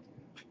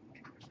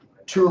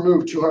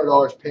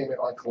 $200 payment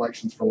on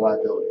collections from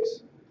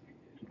liabilities.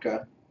 Okay.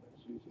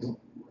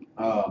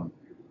 All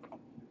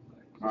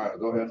right,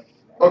 go ahead.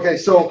 Okay,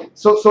 so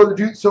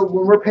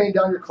when we're paying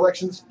down your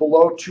collections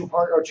below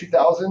 200 or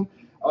 2,000,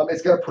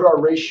 it's going to put our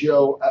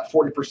ratio at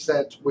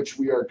 40%, which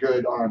we are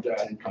good on our debt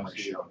to income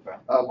ratio. Okay.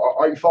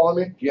 Are you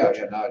following me? Yeah,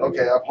 no, I do.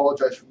 Okay, I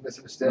apologize for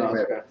misunderstanding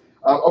No, there.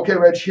 Okay,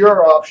 Reg, here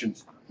are our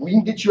options. We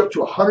can get you up to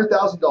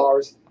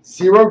 $100,000,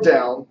 zero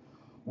down.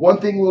 One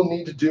thing we'll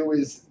need to do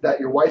is that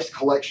your wife's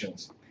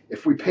collections.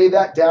 If we pay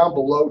that down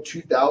below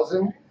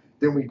 2,000,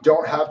 then we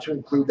don't have to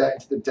include that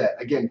into the debt.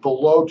 Again,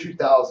 below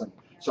 2,000.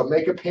 So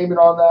make a payment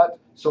on that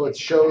so it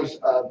shows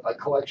a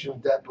collection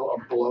of debt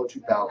below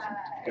 2,000.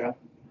 Okay.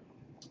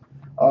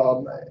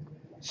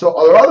 So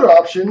our other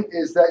option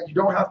is that you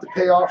don't have to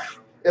pay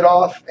it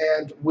off,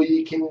 and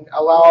we can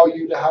allow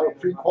you to have a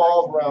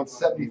pre-qual of around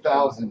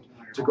 70,000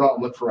 to go out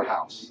and look for a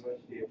house.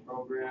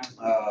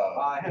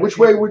 Which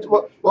way would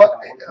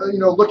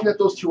looking at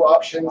those two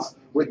options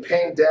with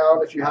paying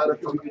down if you had a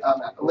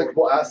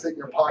liquidable asset in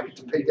your pocket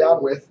to pay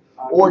down with,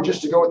 or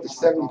just to go with the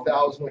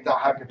 70,000 without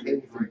having to pay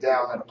anything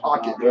down out of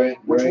pocket. There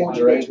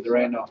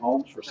ain't no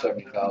homes for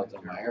 70,000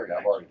 in my area.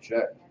 I've already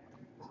checked.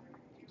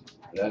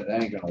 That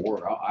ain't gonna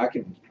work. I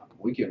think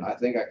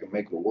I can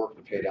make it work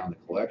to pay down the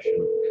collection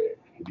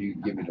if you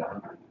give me the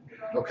 100.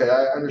 Okay,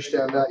 I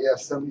understand that. Yeah,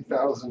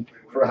 70,000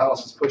 for a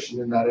house is pushing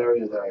in that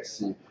area that I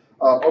see.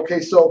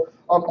 Okay, so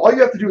all you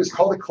have to do is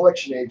call the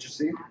collection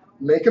agency,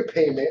 make a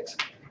payment,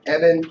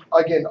 and then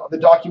again the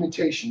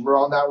documentation. We're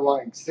on that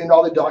line. Send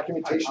all the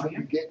documentation that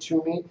you get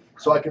to me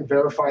so I can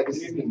verify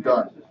this has been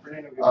done.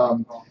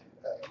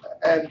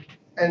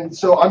 And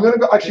so I'm gonna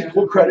go actually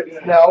pull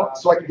credit now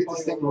so I can get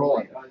this thing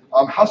rolling.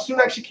 How soon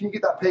actually can you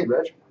get that paid,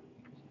 Reg?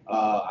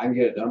 I can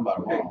get it done by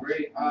tomorrow. Okay,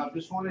 great.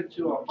 Just wanted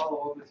to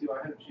follow up with you. I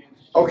had a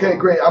chance. Okay,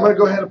 great. I'm gonna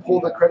go ahead and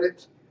pull the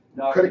credit.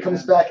 Credit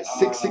comes back at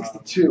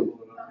 662.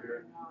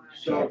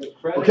 So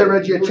Okay,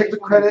 Reggie, I checked the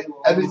credit.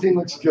 Everything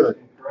looks good.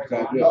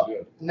 Okay,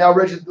 good. Now,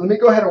 Reggie, let me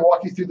go ahead and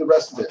walk you through the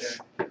rest of this.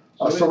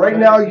 So right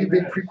now, you've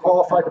been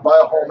pre-qualified to buy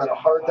a home at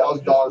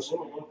 $100,000.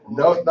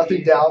 No,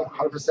 nothing down,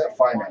 100%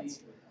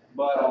 finance.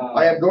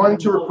 I am going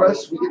to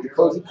request we get the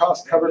closing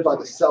costs covered by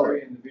the seller.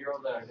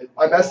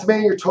 I'm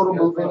estimating your total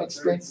move-in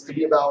expense to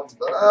be about,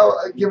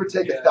 give or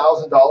take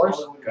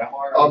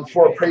 $1,000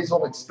 for appraisal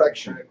and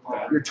inspection.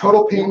 Your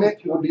total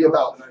payment will be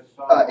about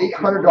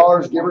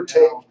 $800, give or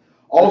take.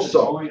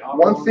 Also,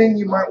 one thing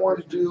you might want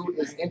to do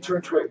is enter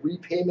into a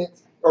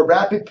repayment or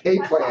rapid pay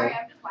plan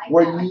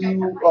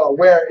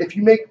where if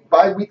you make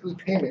bi-weekly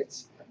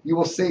payments, you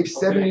will save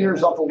 7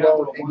 years off the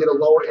loan and get a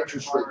lower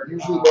interest rate.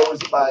 Usually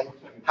lowers it by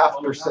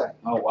 0.5%.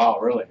 Oh wow,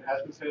 really?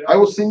 I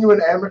will send you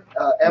an Yeah,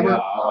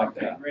 I like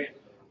that.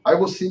 I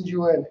will send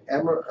you an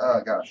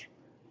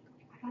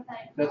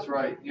That's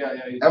right. Yeah.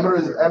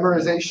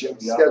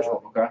 amortization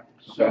schedule. Okay.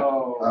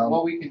 So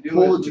what we can do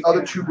Pull is the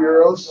other two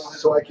bureaus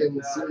so I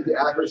can see the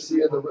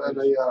accuracy and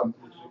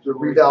the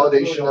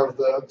revalidation of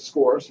the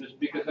scores. just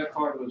because that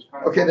card was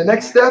kind Okay, the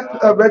next step,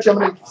 Reg, I'm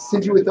going to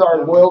send you with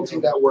our loyalty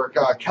network,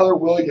 Keller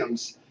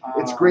Williams.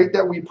 It's great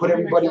that we put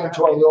everybody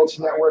into our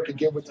loyalty network,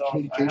 again, with the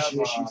communication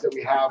issues that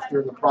we have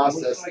during the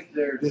process.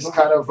 This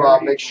kind of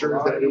makes sure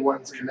that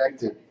everyone's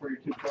connected.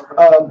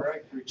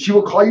 She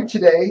will call you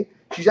today.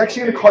 She's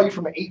actually going to call you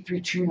from an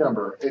 832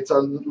 number. It's a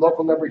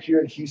local number here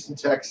in Houston,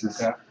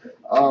 Texas.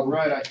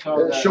 Right, I saw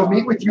that. She'll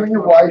meet with you and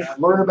your wife,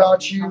 learn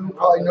about you,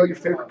 probably know your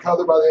favorite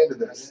color by the end of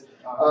this.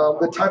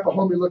 The type of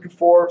home you're looking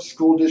for,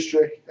 school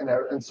district,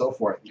 and so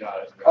forth.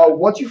 Got it.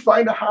 Once you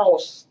find a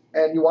house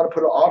and you want to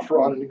put an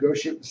offer on and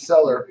negotiate with the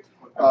seller,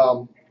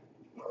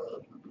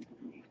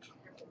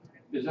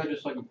 Is that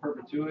just like a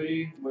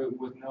perpetuity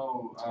with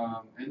no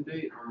end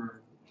date,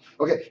 or?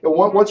 okay,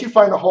 once you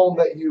find a home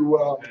that you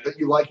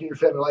like and your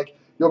family like,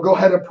 you'll go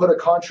ahead and put a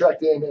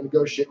contract in and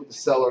negotiate with the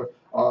seller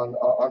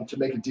on to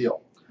make a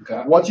deal.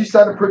 Okay. Once you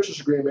sign a purchase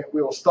agreement,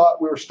 we will start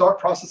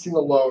processing the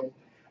loan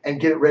and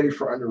get it ready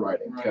for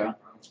underwriting. Okay.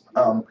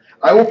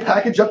 I will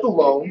package up the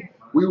loan.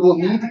 We will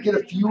need to get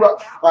a few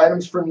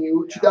items from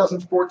you: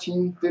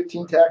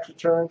 2014-15 tax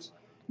returns,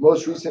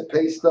 most recent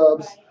pay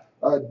stubs,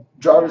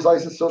 driver's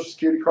license, social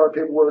security card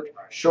paperwork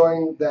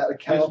showing that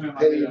account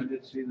paid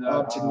to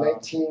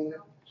 19.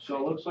 So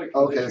it looks like.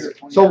 Okay,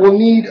 so we'll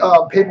need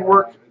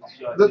paperwork.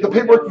 The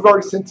paperwork you've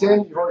already sent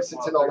in. You've already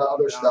sent in all the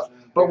other stuff,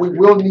 but we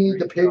will need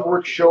the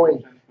paperwork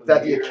showing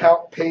that the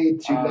account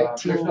paid to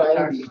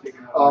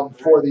 $19.90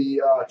 for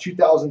the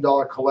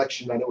 $2,000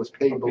 collection, and it was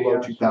paid below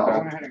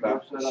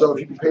 $2,000. So if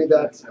you can pay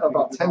that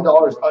about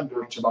 $10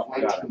 under to about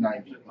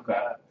 $19.90.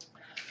 Okay.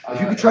 If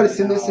you could try to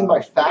send this in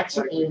by fax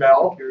or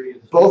email,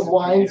 both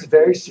lines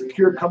very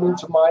secure coming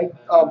to my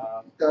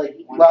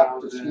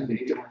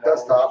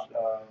desktop.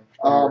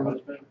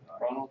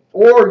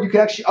 Or you can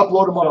actually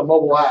upload them on a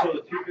mobile app.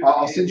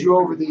 I'll send you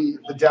over the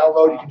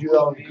download. You can do that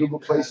on the Google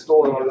Play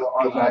Store or the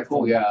iPhone.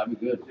 Cool. Yeah, that'd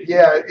be good.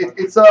 Yeah,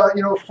 it's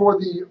you know, for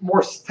the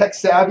more tech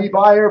savvy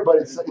buyer, but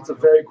it's a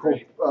very cool.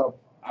 So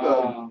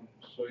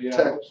yeah,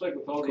 tech. it looks like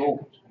with all the Cool.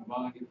 incomes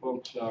combined, you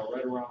folks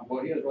right around.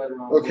 Well, he has right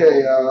around.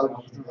 Okay,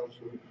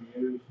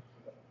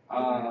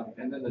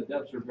 and then the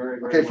depths are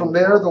very. Okay, from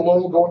there the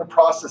loan will go into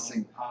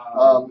processing.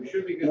 We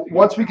should be good to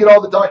Once we get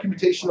all the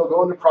documentation, it'll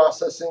go into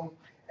processing,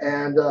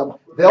 and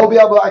they'll be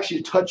able to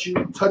actually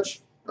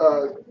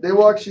they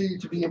will actually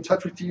to be in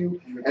touch with you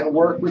and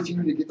work with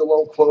you to get the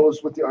loan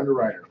closed with the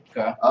underwriter.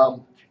 Okay.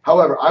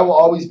 However, I will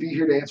always be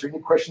here to answer any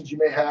questions you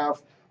may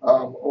have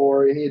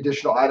or any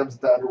additional items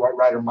that the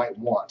underwriter might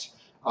want.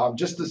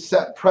 Just to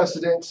set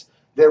precedent,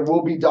 there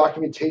will be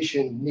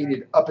documentation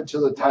needed up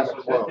until the time of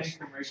close.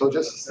 So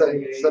just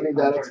setting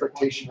that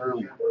expectation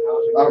early.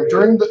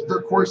 During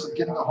the course of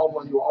getting a home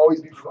loan, you will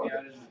always be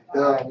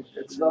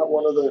it's not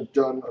one of the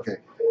done. Okay.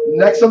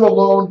 Next on the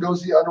loan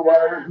goes the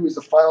underwriter, who is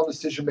the final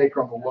decision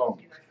maker on the loan.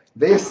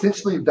 They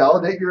essentially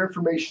validate your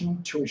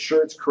information to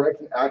ensure it's correct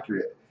and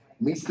accurate,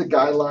 meets the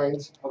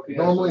guidelines.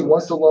 Normally,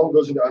 once the loan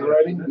goes into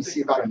underwriting, we see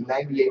about a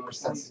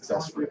 98%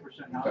 success rate.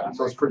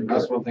 So it's pretty good.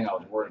 That's one thing I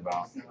was worried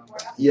about.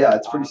 Yeah,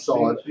 it's pretty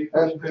solid.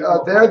 And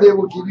there they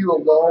will give you a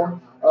loan,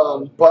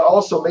 but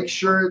also make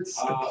sure it's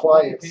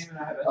compliant.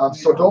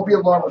 So don't be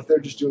alarmed if they're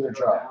just doing their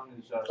job.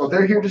 So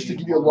they're here just to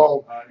give you a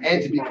loan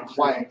and to be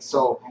compliant.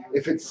 So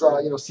if it's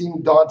you know,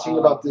 seeming daunting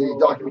about the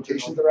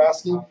documentation they're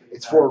asking,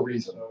 it's for a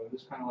reason.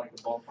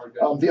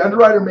 The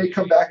underwriter may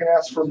come back and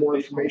ask for more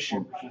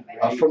information.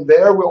 From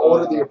there, we'll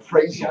order the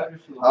appraisal.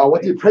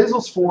 What the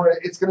appraisal's for,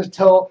 it's going to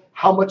tell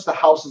how much the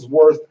house is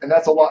worth, and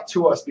that's a lot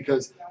to us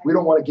because we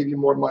don't want to give you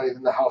more money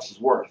than the house is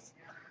worth.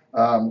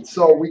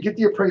 So we get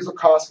the appraisal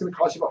cost. It's going to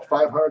cost you about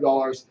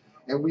 $500,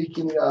 and we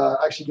can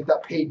actually get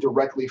that paid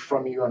directly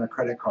from you on a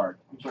credit card.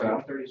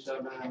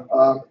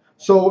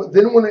 So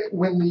then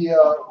when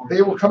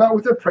they will come out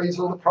with the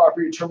appraisal of the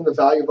property, determine the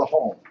value of the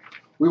home.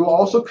 We will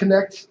also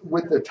connect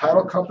with the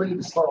title company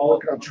to start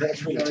working on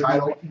transferring the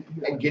title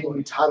and getting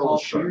you title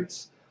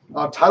insurance.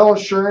 Title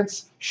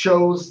insurance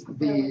shows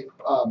the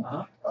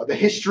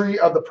history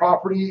of the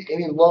property,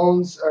 any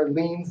loans or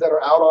liens that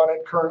are out on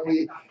it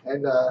currently,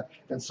 and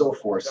so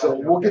forth. So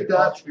we'll get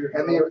that,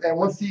 and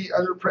once the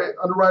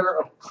underwriter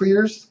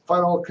clears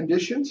final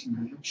conditions,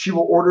 she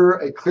will order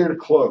a clear to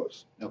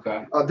close.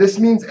 Okay. This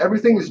means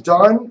everything is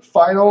done,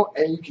 final,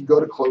 and you can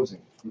go to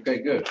closing. Okay.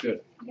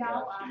 Good.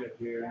 Yeah.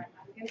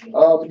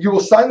 You will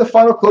sign the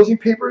final closing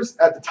papers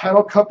at the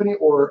title company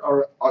or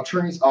our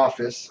attorney's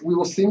office. We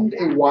will send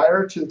a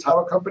wire to the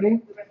title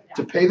company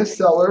to pay the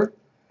seller,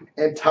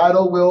 and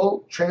title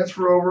will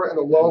transfer over, and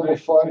the loan will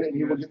fund, and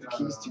you will get the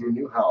keys to your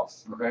new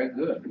house. Okay.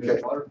 Good.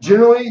 Okay.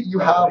 Generally, you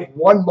have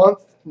 1 month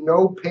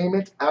no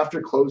payment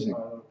after closing,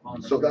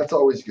 so that's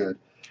always good.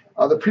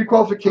 The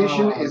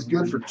pre-qualification is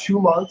good for 2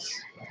 months.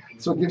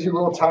 So it gives you a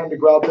little time to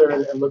go out there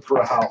and look for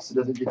a house. It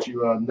doesn't get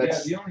you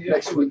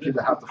next week to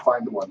have to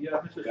find one.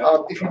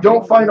 If you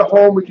don't find a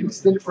home, we can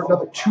extend it for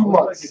another 2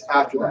 months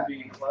after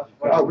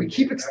that. We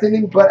keep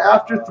extending, but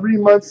after 3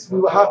 months, we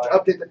will have to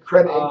update the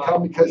credit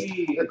income because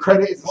the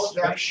credit is a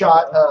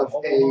snapshot of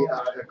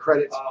a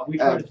credit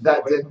at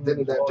that day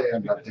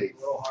on that date.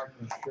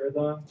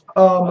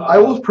 I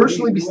will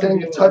personally be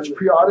staying in touch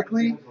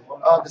periodically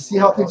to see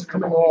how things are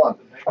coming along.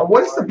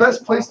 What is the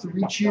best place to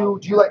reach you?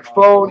 Do you like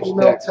phone,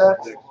 email,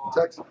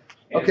 text?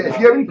 Okay, if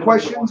you have any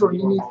questions or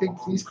need anything,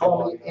 please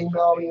call me,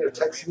 email me, or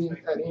text me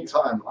at any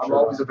time. I'm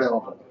always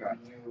available.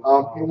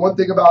 One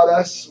thing about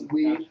us,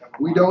 we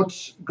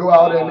don't go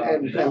out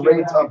and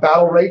rate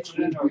battle rates.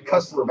 We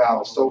customer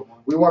battle. So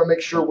we want to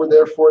make sure we're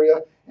there for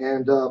you,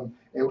 and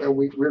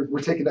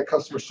we're taking that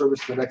customer service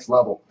to the next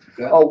level.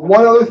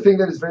 One other thing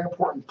that is very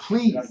important,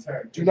 please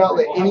do not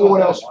let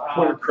anyone else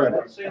pull your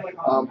credit.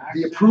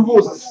 The approval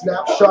is a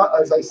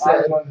snapshot, as I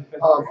said,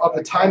 of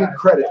the time and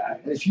credit.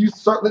 And if you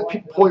start letting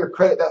people pull your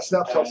credit, that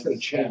snapshot's going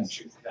to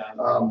change.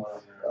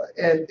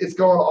 And it's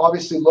going to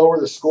obviously lower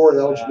the score and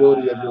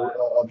eligibility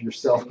of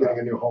yourself getting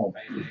a new home.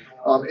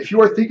 If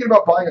you are thinking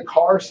about buying a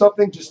car or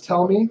something, just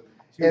tell me.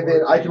 And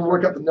then I can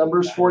work out the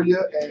numbers for you,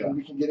 and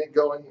we can get it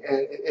going,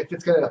 and if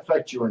it's going to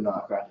affect you or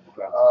not.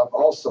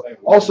 Also,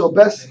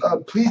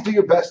 please do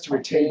your best to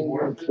retain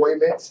your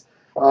employment.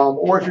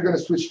 Or if you're going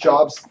to switch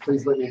jobs,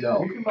 please let me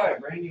know. You can buy a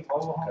brand new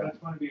mobile home. That's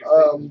going to be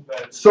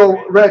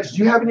So, Reg, do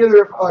you have any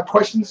other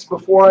questions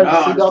before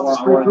I send out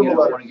this pre-approval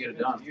letter? I want to get it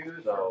done.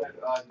 So.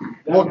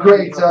 Well,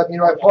 great. I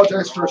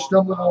apologize for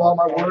stumbling along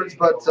my words,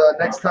 but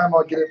next time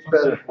I'll get it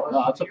better.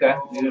 No, that's okay.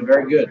 You did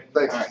very good.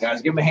 Thanks. All right,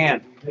 guys, give him a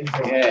hand.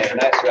 Yeah,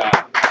 nice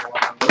job.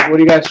 What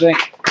do you guys think?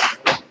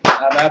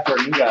 Not bad for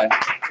a new guy.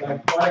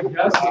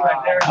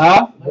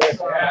 Huh?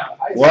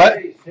 What?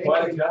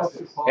 What?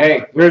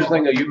 Hey, here's the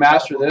thing though, you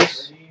master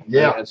this,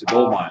 Yeah. it's a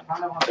gold mine.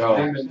 So,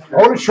 I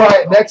want to try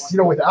it next,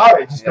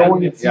 without it. Just go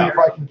in and see Yeah. if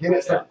I can get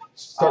it.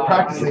 Start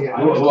practicing it.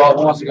 who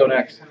wants to go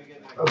next?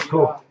 That's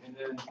cool.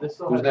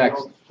 Who's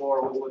next?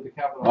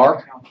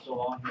 Mark?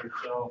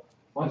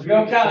 Let's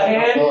go,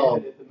 Callahan.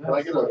 Can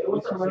I get a-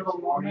 What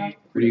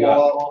do you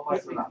got?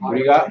 What do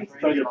you got?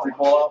 Try to get a free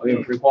call out. Oh, you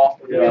have a free ball?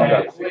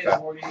 Yeah.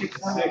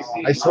 Okay.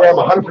 I swear I'm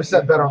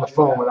 100% better on the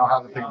phone when I don't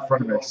have the thing in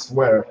front of me. I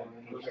swear.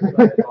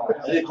 I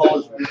didn't call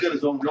his, he's got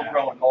his own real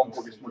problem, call him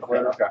before he gets much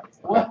better. Okay.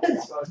 What?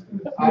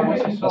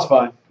 That's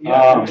fine.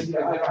 What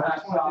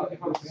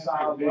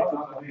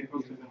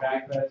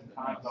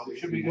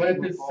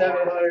if it's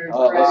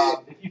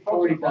 700? If you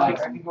folks would like,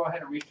 I can go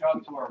ahead and reach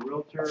out to our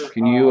realtor.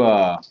 Can you,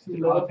 To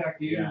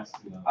contact you.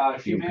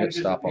 She you can hit manages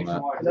stop on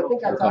that. nationwide I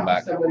think I We'll come talked to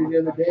back. somebody the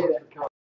other day that